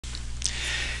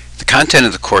content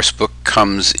of the course book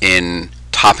comes in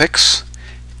topics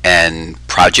and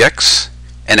projects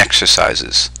and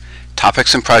exercises.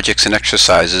 Topics and projects and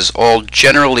exercises all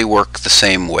generally work the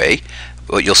same way,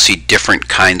 but you'll see different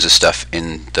kinds of stuff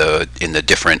in the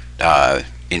different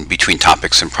in between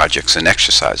topics and projects and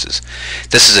exercises.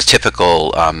 This is a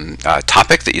typical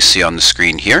topic that you see on the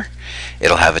screen here.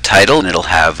 It'll have a title and it'll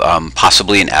have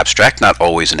possibly an abstract, not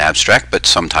always an abstract, but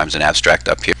sometimes an abstract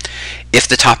up here. If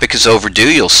the topic is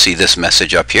overdue, you'll see this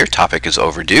message up here, topic is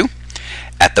overdue.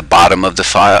 At the bottom of the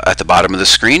file, at the bottom of the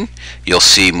screen, you'll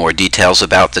see more details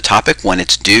about the topic, when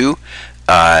it's due,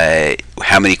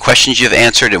 how many questions you've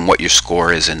answered, and what your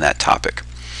score is in that topic.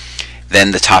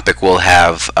 Then the topic will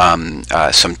have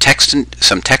some text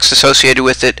associated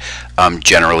with it,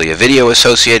 generally a video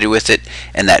associated with it,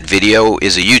 and that video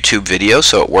is a YouTube video,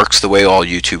 so it works the way all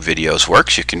YouTube videos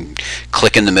works. You can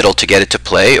click in the middle to get it to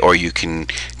play, or you can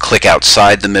click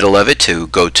outside the middle of it to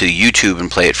go to YouTube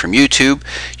and play it from YouTube.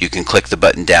 You can click the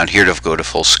button down here to go to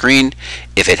full screen.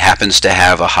 If it happens to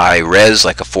have a high res,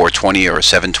 like a 420 or a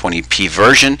 720p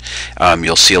version,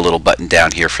 you'll see a little button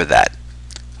down here for that.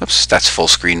 Oops, that's full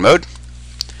screen mode.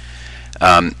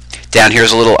 Down here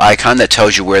is a little icon that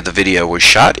tells you where the video was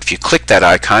shot. If you click that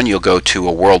icon, you'll go to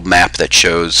a world map that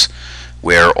shows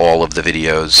where all of the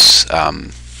videos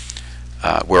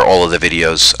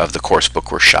of the course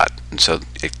book were shot. And so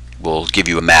it will give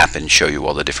you a map and show you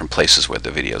all the different places where the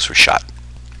videos were shot.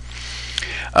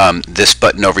 This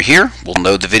button over here will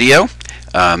load the video.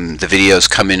 The videos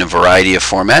come in a variety of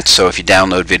formats, so if you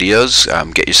download videos,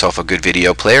 get yourself a good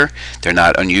video player. They're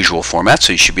not unusual formats,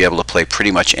 so you should be able to play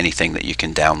pretty much anything that you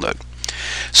can download.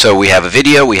 So we have a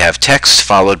video, we have text,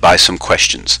 followed by some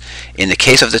questions. In the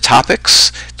case of the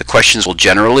topics, the questions will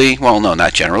generally, well, no,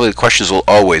 not generally, the questions will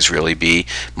always really be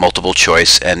multiple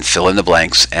choice and fill in the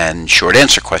blanks and short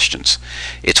answer questions.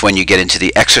 It's when you get into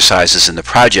the exercises and the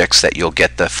projects that you'll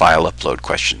get the file upload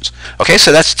questions. Okay,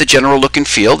 so that's the general look and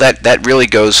feel. That really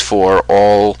goes for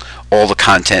all the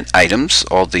content items,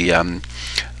 all the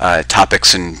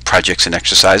topics and projects and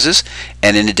exercises.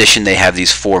 And in addition, they have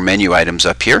these 4 menu items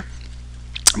up here.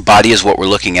 Body is what we're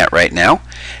looking at right now.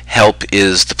 Help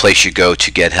is the place you go to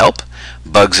get help.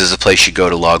 Bugs is the place you go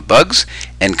to log bugs.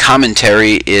 And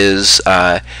commentary is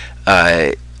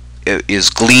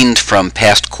gleaned from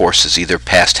past courses, either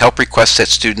past help requests that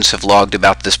students have logged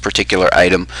about this particular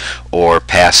item, or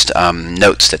past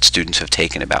notes that students have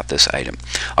taken about this item.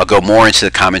 I'll go more into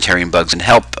the commentary and bugs and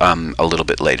help a little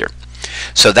bit later.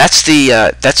 So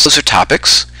those are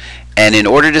topics. And in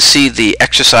order to see the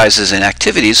exercises and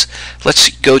activities, let's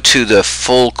go to the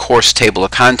full course table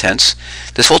of contents.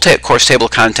 This full course table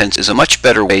of contents is a much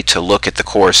better way to look at the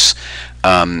course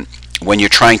when you're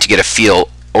trying to get a feel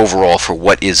overall for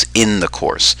what is in the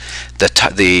course.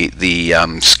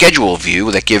 The schedule view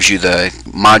that gives you the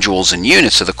modules and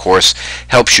units of the course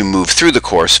helps you move through the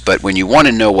course, but when you want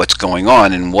to know what's going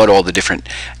on and what all the different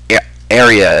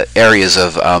areas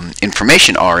of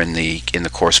information are in the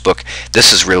course book,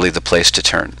 this is really the place to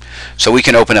turn. So we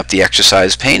can open up the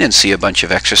exercise pane and see a bunch of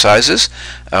exercises.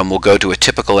 We'll go to a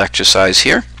typical exercise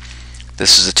here.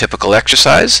 This is a typical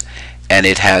exercise, and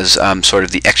it has sort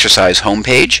of the exercise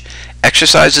homepage.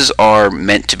 Exercises are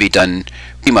meant to be done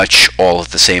pretty much all at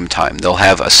the same time. They'll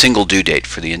have a single due date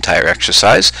for the entire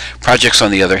exercise. Projects, on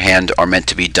the other hand, are meant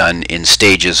to be done in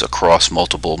stages across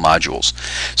multiple modules.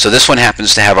 So this one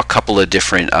happens to have a couple of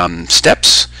different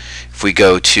steps. If we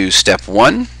go to step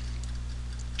 1,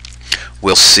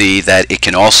 we'll see that it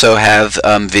can also have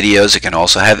videos, it can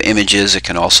also have images, it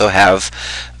can also have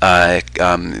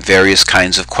various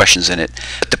kinds of questions in it.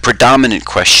 But the predominant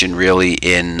question really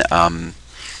in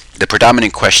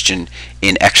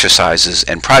exercises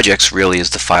and projects really is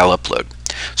the file upload.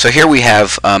 So here we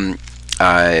have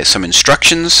some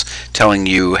instructions telling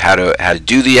you how to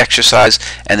do the exercise,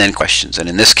 and then questions. And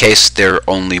in this case, they're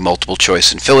only multiple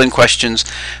choice and fill-in questions.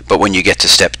 But when you get to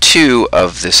step 2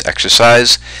 of this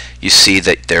exercise, you see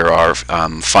that there are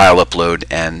file upload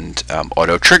and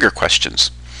auto trigger questions.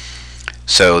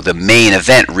 So the main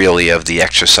event really of the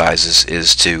exercises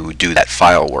is to do that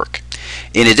file work.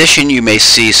 In addition, you may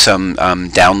see some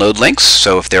download links.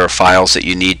 So if there are files that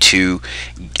you need to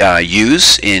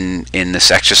use in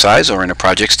this exercise or in a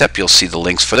project step, you'll see the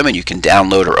links for them, and you can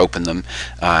download or open them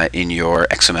in your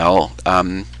XML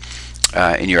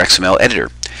editor.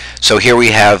 So here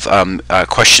we have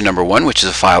question number 1, which is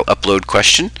a file upload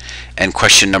question, and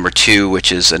question number 2,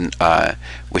 which is an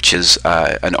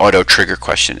auto trigger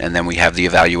question, and then we have the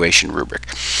evaluation rubric.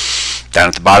 Down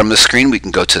at the bottom of the screen, we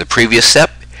can go to the previous step.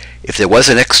 If there was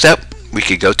a next step, we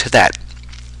could go to that.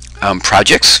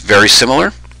 Projects, very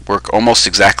similar, work almost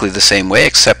exactly the same way,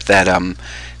 except that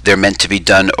they're meant to be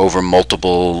done over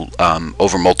multiple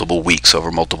weeks,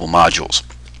 over multiple modules.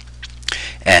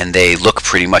 And they look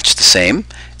pretty much the same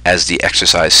as the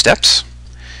exercise steps.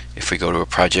 If we go to a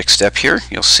project step here,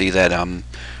 you'll see that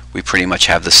we pretty much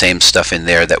have the same stuff in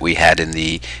there that we had in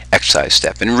the exercise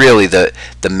step. And really the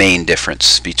main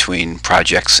difference between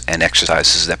projects and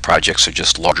exercises is that projects are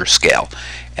just larger scale,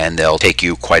 and they'll take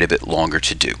you quite a bit longer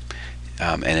to do.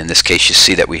 And in this case, you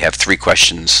see that we have 3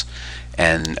 questions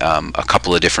and a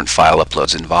couple of different file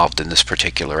uploads involved in this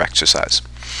particular exercise.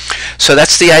 So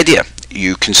that's the idea.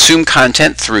 You consume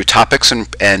content through topics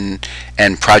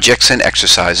and projects and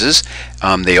exercises.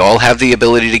 They all have the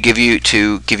ability to give you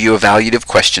evaluative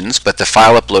questions, but the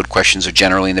file upload questions are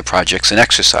generally in the projects and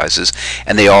exercises,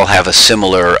 and they all have a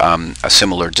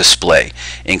similar display,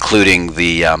 including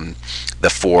the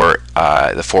 4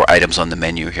 items on the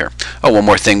menu here. Oh, one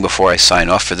more thing before I sign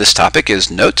off for this topic is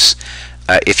notes.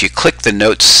 If you click the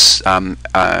notes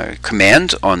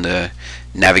command on the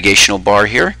navigational bar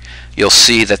here, you'll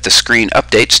see that the screen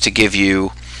updates to give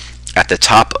you at the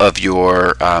top of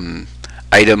your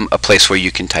item a place where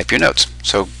you can type your notes.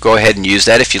 So go ahead and use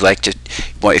that if you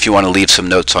want to leave some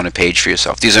notes on a page for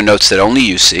yourself. These are notes that only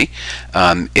you see.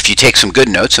 If you take some good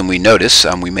notes, and we notice,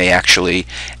 we may actually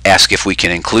ask if we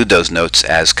can include those notes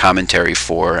as commentary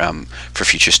for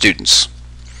future students.